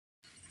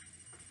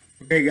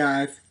Okay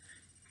guys,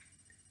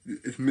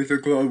 it's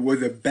MR.Cloyd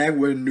with a back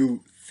with a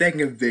new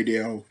second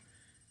video,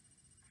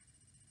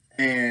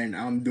 and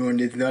I'm doing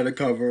this another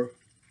cover.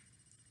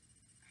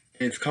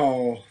 It's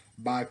called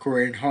by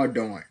Koryn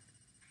Hawthorne.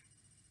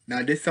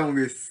 Now this song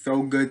is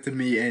so good to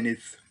me, and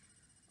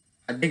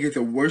I think it's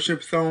a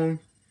worship song.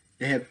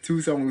 They have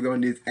two songs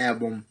on this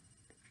album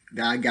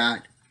that I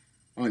got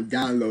on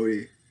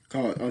downloaded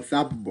called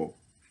Unstoppable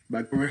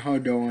by Koryn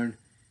Hawthorne.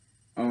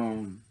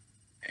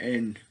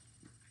 And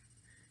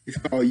it's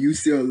called You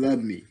Still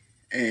Love Me.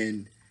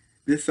 And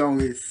this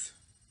song is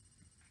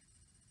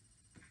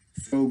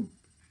so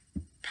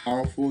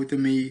powerful to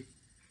me.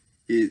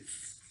 It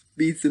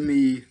speaks to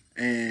me,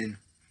 and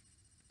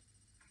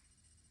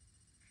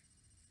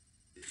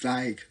it's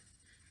like,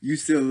 you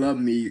still love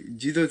me.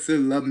 Jesus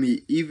still love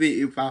me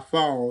even if I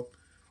fall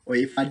or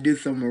if I did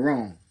something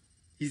wrong.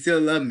 He still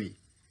love me,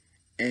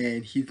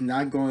 and he's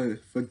not going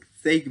to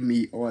forsake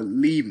me or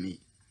leave me.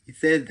 He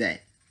says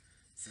that.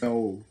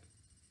 So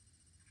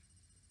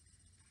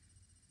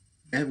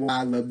that's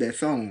why I love that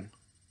song.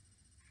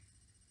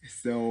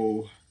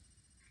 So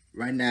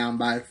right now I'm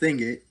about to sing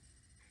it.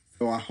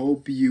 So I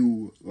hope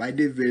you like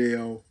this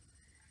video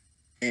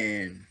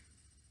and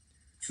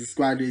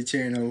subscribe to the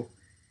channel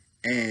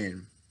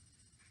and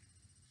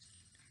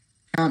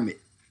comment.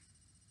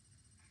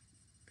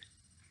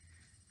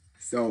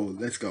 So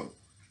let's go.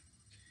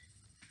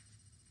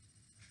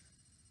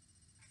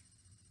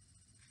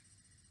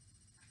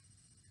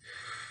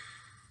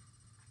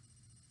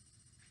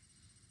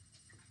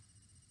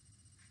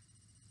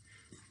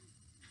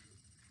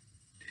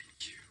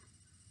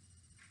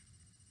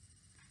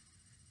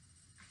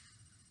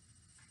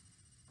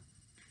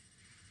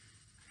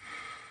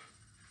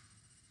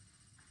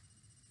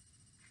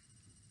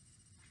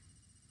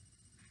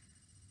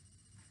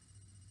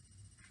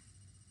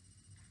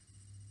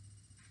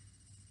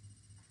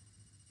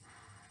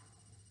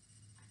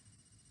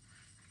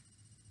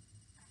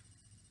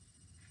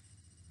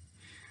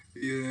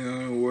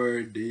 You're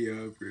unworthy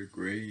of your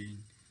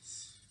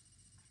grace,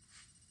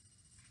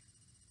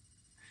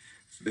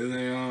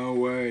 feeling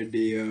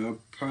unworthy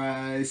of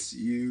price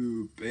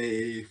you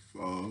pay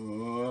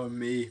for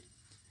me.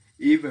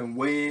 Even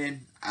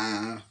when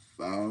I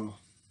fall,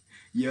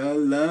 your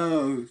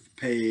love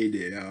paid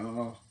it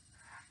all.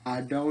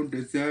 I don't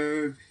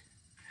deserve it.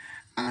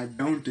 I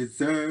don't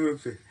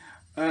deserve it.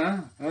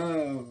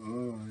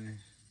 Oh.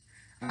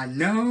 I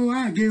know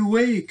I get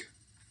weak,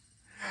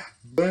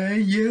 but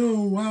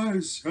you are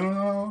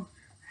strong.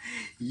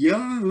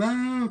 Your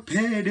love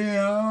paid it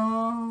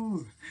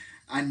all.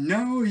 I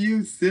know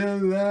you still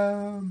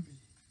love me.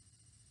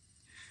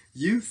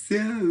 You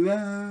still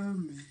love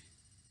me.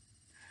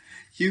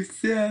 You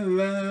still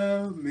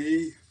love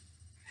me.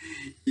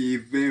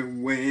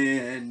 Even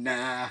when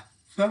I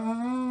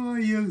fall,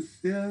 you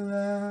still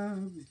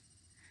love me.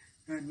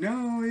 I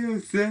know you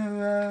still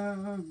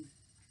love me.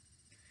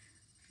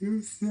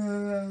 You still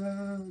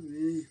love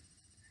me.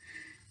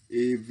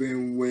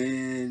 Even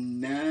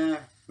when I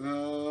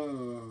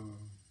fall.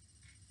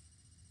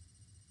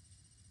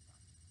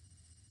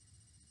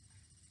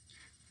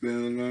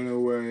 Feeling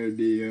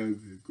unworthy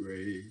of the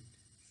grace.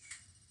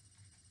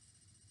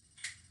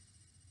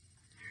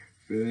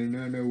 Feeling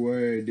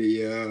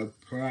unworthy of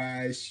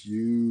price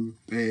you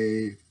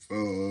paid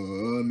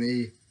for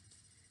me.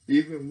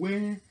 Even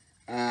when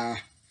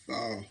I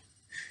fall,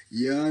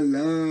 your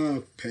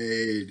love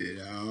paid it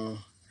all.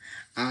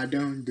 I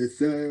don't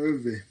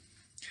deserve it.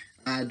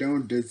 I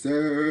don't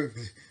deserve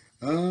it.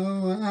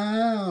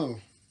 Oh.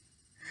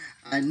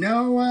 I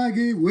know I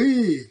get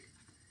weak,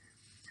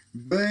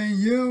 but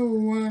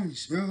you are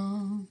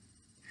strong.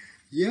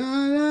 Your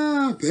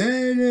love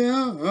paid it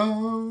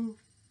all.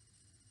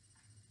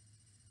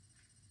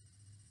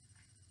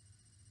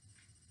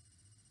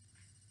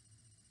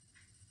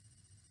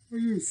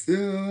 You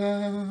still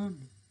love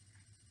me.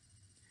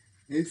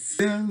 You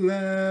still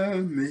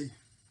love me.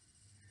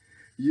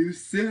 You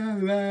still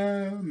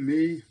love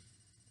me.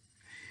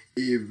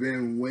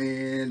 Even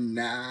when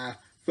I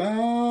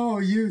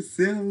fall, you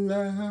still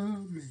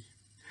love me.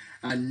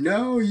 I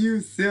know you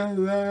still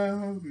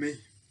love me.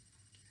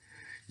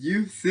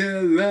 You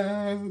still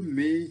love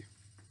me.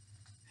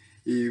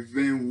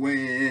 Even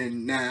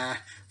when I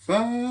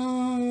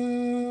fall.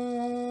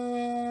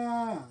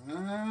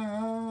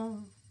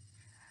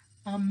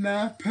 I'm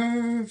not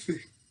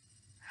perfect.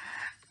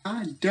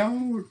 I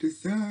don't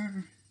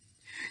deserve.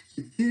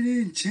 You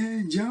didn't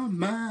change your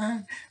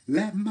mind.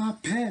 Let my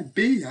past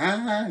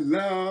behind,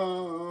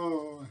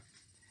 Lord.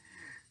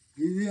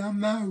 Yeah, I'm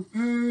not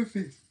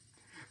perfect,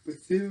 but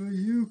still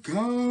you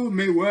call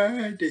me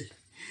worthy.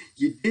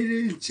 You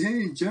didn't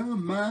change your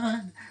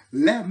mind.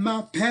 Let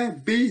my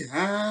past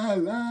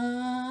behind,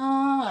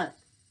 Lord.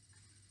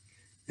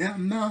 Yeah,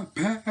 I'm not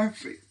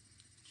perfect.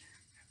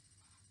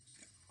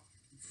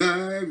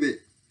 Serve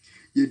it.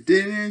 You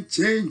didn't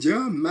change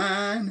your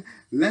mind.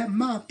 Let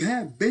my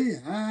past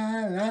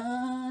behind.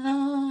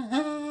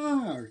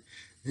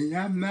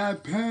 Yeah, I'm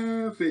not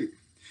perfect,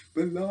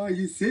 but Lord,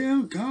 you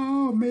still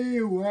call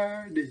me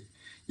worthy.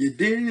 You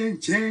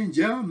didn't change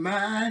your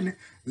mind.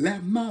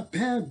 Left my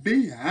past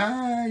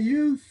behind.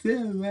 You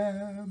still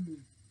love me.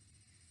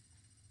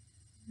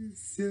 You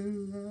still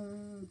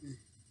love me.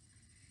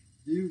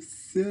 You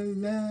still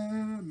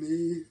love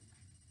me.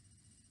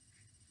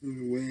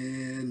 And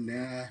when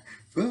I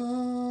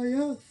fall,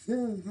 you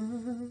still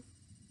love.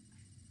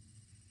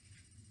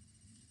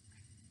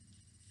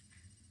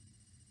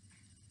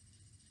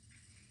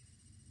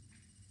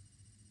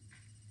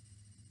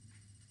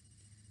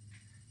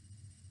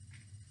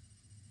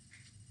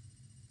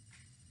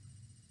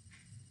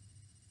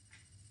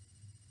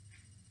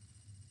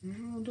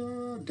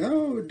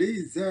 Don't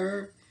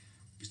deserve,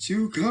 but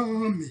you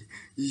call me,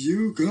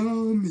 you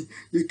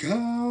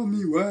call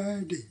me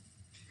worthy.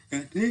 I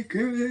think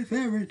of this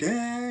every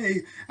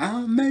day.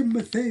 I make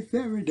mistakes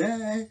every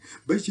day,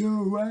 but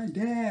you're right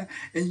there,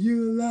 and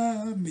you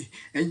love me,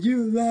 and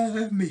you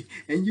love me,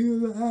 and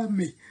you love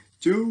me.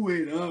 Do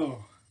it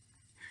all,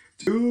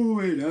 do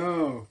it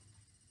all.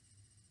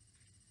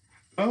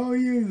 Oh,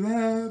 you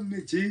love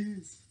me,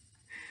 Jesus.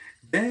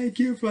 Thank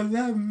you for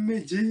loving me,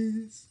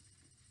 Jesus.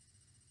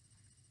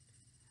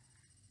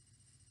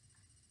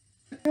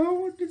 I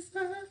don't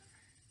understand.